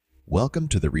Welcome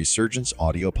to the Resurgence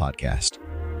audio podcast.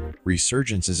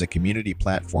 Resurgence is a community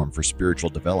platform for spiritual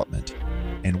development,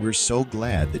 and we're so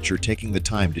glad that you're taking the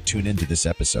time to tune into this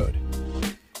episode.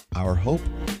 Our hope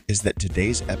is that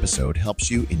today's episode helps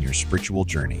you in your spiritual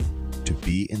journey to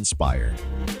be inspired,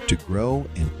 to grow,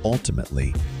 and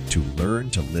ultimately to learn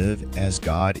to live as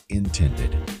God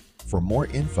intended. For more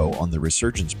info on the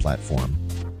Resurgence platform,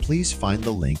 please find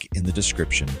the link in the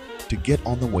description to get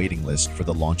on the waiting list for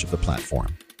the launch of the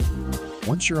platform.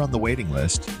 Once you're on the waiting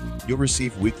list, you'll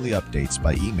receive weekly updates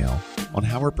by email on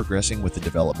how we're progressing with the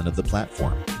development of the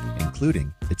platform,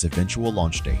 including its eventual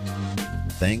launch date.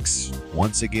 Thanks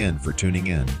once again for tuning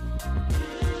in.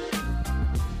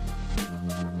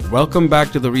 Welcome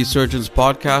back to the Resurgence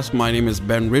podcast. My name is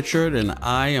Ben Richard, and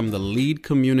I am the lead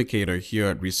communicator here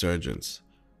at Resurgence.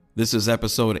 This is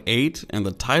episode 8, and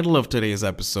the title of today's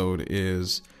episode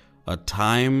is A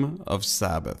Time of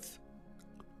Sabbath.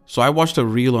 So I watched a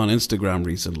reel on Instagram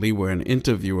recently where an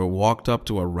interviewer walked up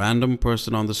to a random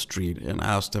person on the street and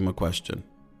asked him a question.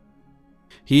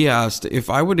 He asked, if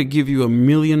I were to give you $1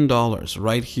 million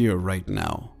right here, right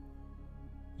now,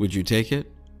 would you take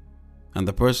it? And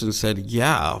the person said,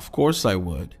 yeah, of course I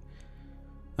would.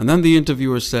 And then the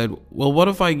interviewer said, well, what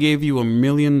if I gave you $1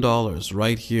 million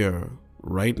right here,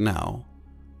 right now,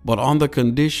 but on the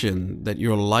condition that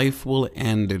your life will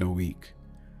end in a week?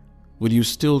 Would you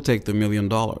still take the $1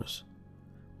 million?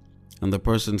 And the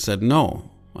person said,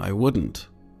 no, I wouldn't.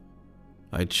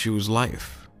 I'd choose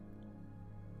life.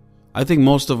 I think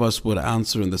most of us would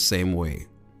answer in the same way.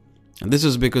 And this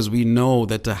is because we know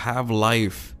that to have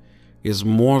life is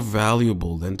more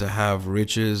valuable than to have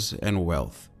riches and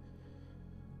wealth.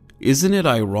 Isn't it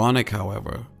ironic,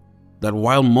 however, that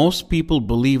while most people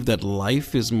believe that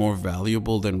life is more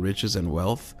valuable than riches and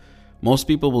wealth, most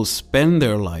people will spend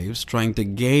their lives trying to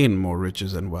gain more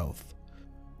riches and wealth?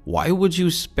 Why would you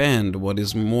spend what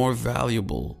is more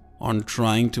valuable on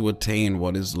trying to attain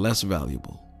what is less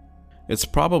valuable? It's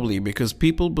probably because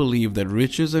people believe that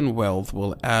riches and wealth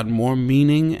will add more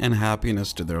meaning and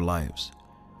happiness to their lives.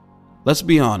 Let's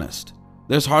be honest,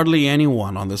 there's hardly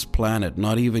anyone on this planet,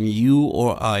 not even you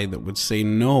or I, that would say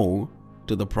no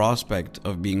to the prospect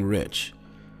of being rich.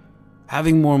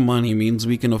 Having more money means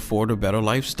we can afford a better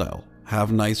lifestyle, have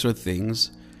nicer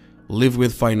things, live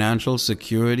with financial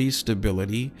security,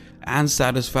 stability, and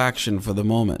satisfaction for the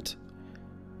moment.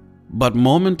 But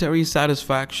momentary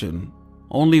satisfaction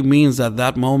only means that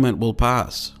that moment will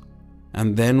pass,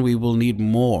 and then we will need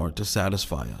more to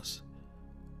satisfy us.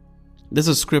 This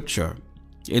is scripture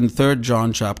in 3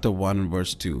 John chapter 1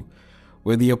 verse 2,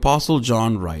 where the Apostle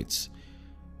John writes,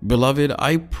 Beloved,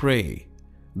 I pray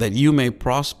that you may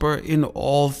prosper in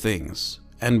all things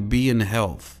and be in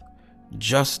health,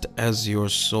 just as your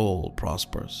soul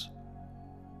prospers.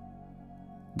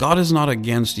 God is not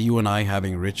against you and I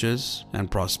having riches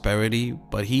and prosperity,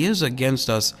 but He is against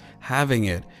us having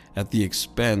it at the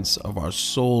expense of our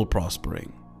soul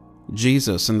prospering.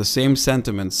 Jesus, in the same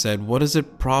sentiment, said, what does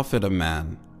it profit a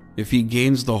man if he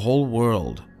gains the whole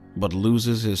world but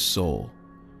loses his soul?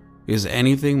 Is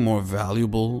anything more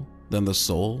valuable than the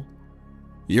soul?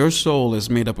 Your soul is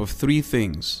made up of 3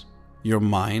 things: your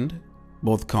mind,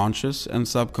 both conscious and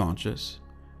subconscious,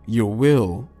 your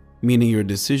will, meaning your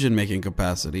decision-making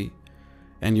capacity,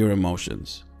 and your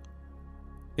emotions.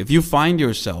 If you find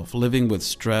yourself living with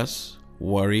stress,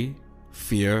 worry,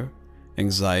 fear,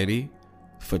 anxiety,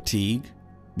 fatigue,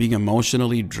 being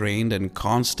emotionally drained and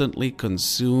constantly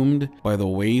consumed by the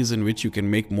ways in which you can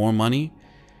make more money,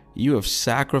 you have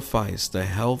sacrificed the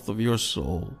health of your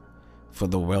soul for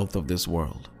the wealth of this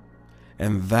world.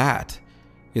 And that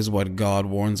is what God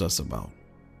warns us about.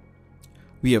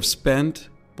 We have spent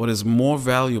what is more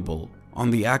valuable on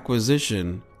the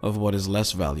acquisition of what is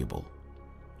less valuable.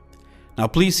 Now,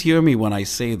 please hear me when I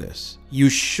say this. You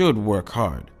should work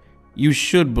hard. You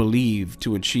should believe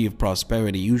to achieve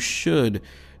prosperity. You should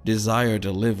desire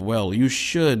to live well. You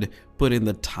should put in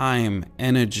the time,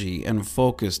 energy, and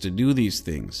focus to do these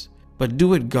things. But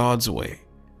do it God's way,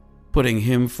 putting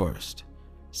Him first,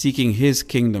 seeking His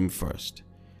kingdom first,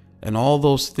 and all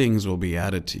those things will be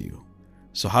added to you.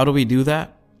 So how do we do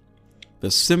that?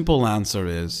 The simple answer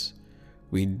is,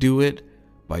 we do it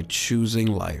by choosing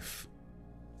life.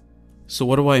 So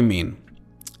what do I mean?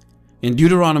 In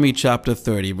Deuteronomy chapter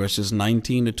 30, verses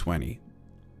 19 to 20,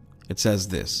 it says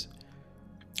this,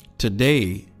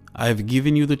 Today I have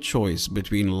given you the choice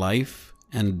between life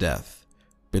and death,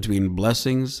 between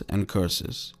blessings and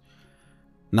curses.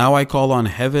 Now I call on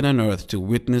heaven and earth to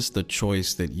witness the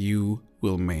choice that you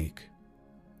will make.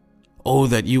 Oh,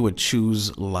 that you would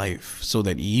choose life, so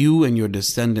that you and your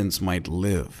descendants might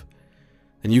live,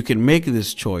 And you can make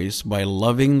this choice by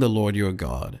loving the Lord your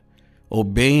God,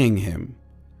 obeying Him,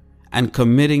 and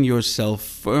committing yourself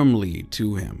firmly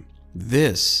to Him.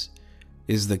 This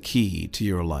is the key to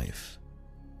your life.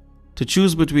 To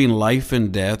choose between life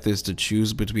and death is to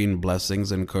choose between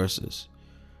blessings and curses.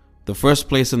 The first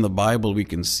place in the Bible we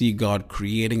can see God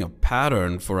creating a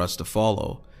pattern for us to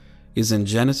follow is in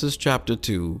Genesis chapter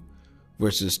 2,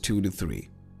 verses 2 to 3.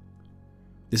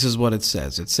 This is what it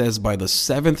says. It says, "By the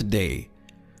seventh day,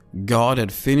 God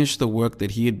had finished the work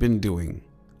that He had been doing.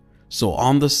 So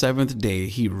on the seventh day,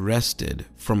 He rested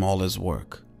from all His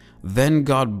work. Then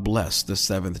God blessed the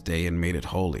seventh day and made it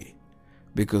holy,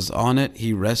 because on it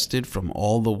He rested from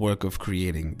all the work of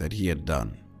creating that He had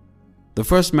done." The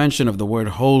first mention of the word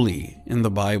holy in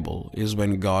the Bible is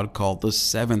when God called the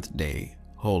seventh day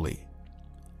holy.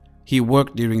 He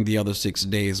worked during the other 6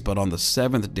 days, but on the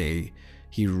seventh day,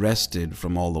 He rested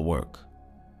from all the work.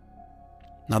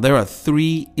 Now, there are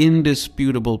 3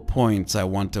 indisputable points I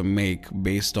want to make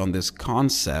based on this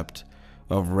concept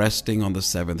of resting on the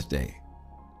seventh day.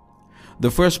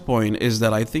 The first point is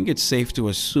that I think it's safe to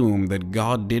assume that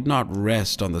God did not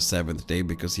rest on the seventh day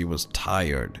because He was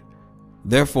tired.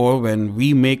 Therefore, when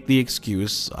we make the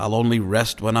excuse, "I'll only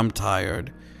rest when I'm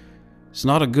tired," it's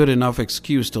not a good enough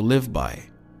excuse to live by.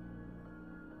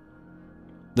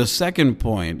 The second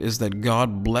point is that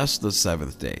God blessed the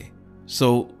seventh day.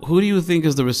 So, who do you think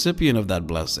is the recipient of that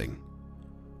blessing?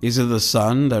 Is it the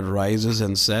sun that rises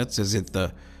and sets? Is it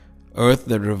the earth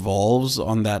that revolves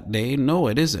on that day? No,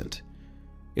 it isn't.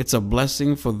 It's a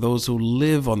blessing for those who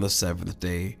live on the seventh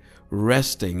day,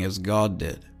 resting as God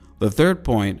did. The third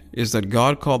point is that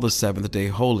God called the seventh day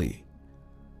holy.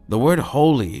 The word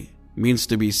holy means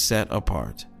to be set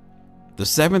apart. The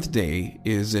seventh day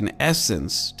is in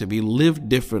essence to be lived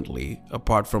differently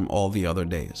apart from all the other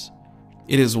days.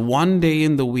 It is one day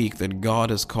in the week that God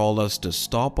has called us to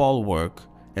stop all work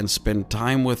and spend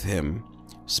time with Him,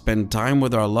 spend time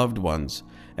with our loved ones,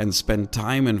 and spend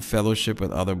time in fellowship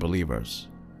with other believers.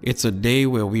 It's a day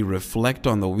where we reflect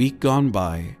on the week gone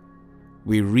by,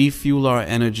 we refuel our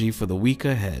energy for the week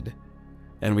ahead,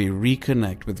 and we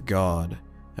reconnect with God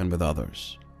and with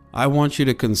others. I want you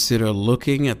to consider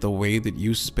looking at the way that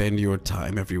you spend your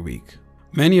time every week.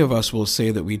 Many of us will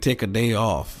say that we take a day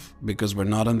off because we're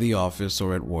not in the office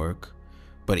or at work,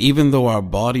 but even though our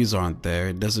bodies aren't there,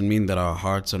 it doesn't mean that our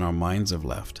hearts and our minds have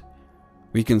left.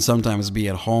 We can sometimes be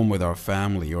at home with our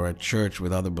family or at church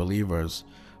with other believers,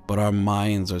 but our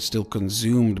minds are still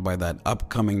consumed by that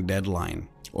upcoming deadline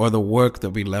or the work that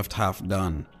we left half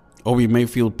done. Or we may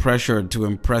feel pressured to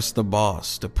impress the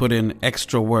boss, to put in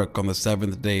extra work on the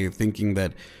seventh day, thinking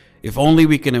that if only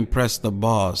we can impress the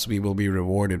boss, we will be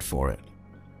rewarded for it.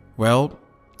 Well,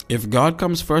 if God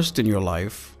comes first in your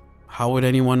life, how would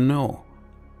anyone know?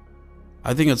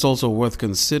 I think it's also worth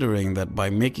considering that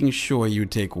by making sure you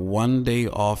take one day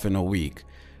off in a week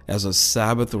as a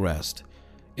Sabbath rest,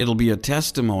 it'll be a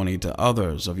testimony to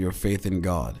others of your faith in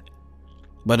God.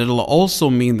 But it'll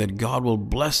also mean that God will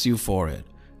bless you for it,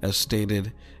 as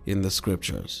stated in the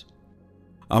scriptures.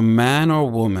 A man or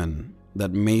woman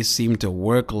that may seem to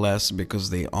work less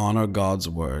because they honor God's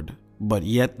word, but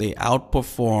yet they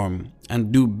outperform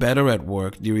and do better at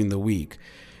work during the week,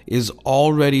 is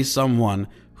already someone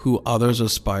who others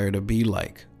aspire to be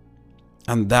like.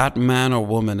 And that man or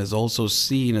woman is also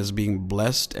seen as being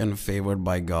blessed and favored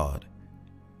by God.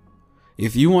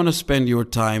 If you want to spend your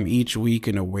time each week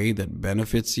in a way that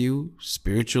benefits you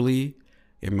spiritually,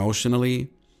 emotionally,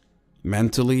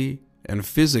 mentally, and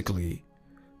physically,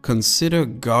 consider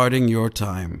guarding your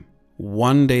time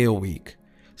one day a week,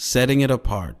 setting it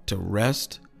apart to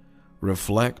rest,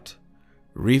 reflect,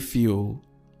 refuel,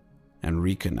 and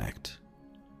reconnect.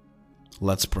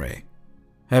 Let's pray.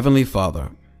 Heavenly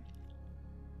Father,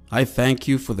 I thank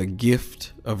you for the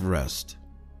gift of rest.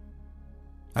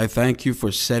 I thank you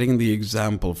for setting the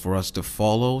example for us to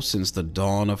follow since the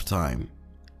dawn of time.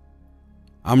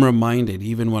 I'm reminded,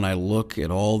 even when I look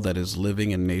at all that is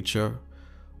living in nature,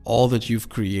 all that you've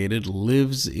created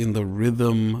lives in the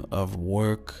rhythm of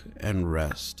work and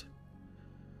rest.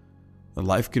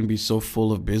 Life can be so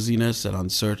full of busyness and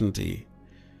uncertainty.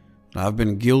 I've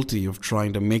been guilty of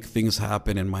trying to make things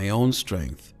happen in my own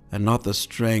strength and not the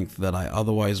strength that I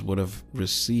otherwise would have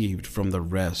received from the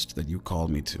rest that you called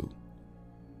me to.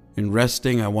 In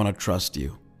resting, I want to trust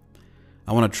you.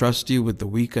 I want to trust you with the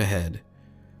week ahead,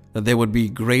 that there would be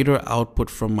greater output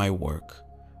from my work,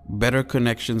 better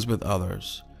connections with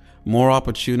others, more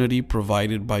opportunity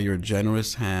provided by your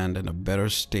generous hand, and a better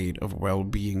state of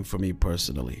well-being for me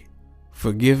personally.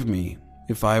 Forgive me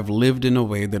if I have lived in a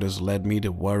way that has led me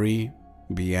to worry,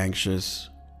 be anxious,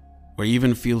 or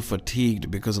even feel fatigued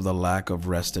because of the lack of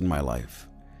rest in my life.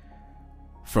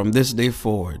 From this day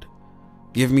forward,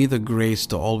 give me the grace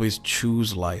to always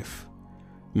choose life.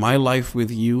 My life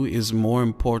with you is more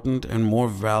important and more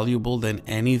valuable than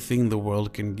anything the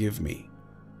world can give me.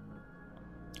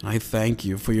 I thank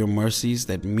you for your mercies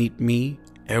that meet me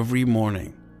every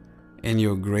morning and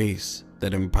your grace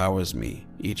that empowers me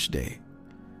each day.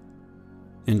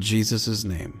 In Jesus'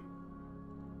 name,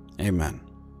 amen.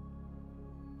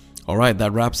 All right,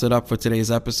 that wraps it up for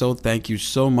today's episode. Thank you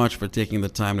so much for taking the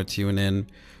time to tune in.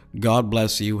 God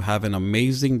bless you. Have an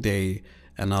amazing day,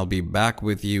 and I'll be back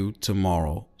with you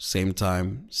tomorrow, same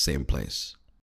time, same place.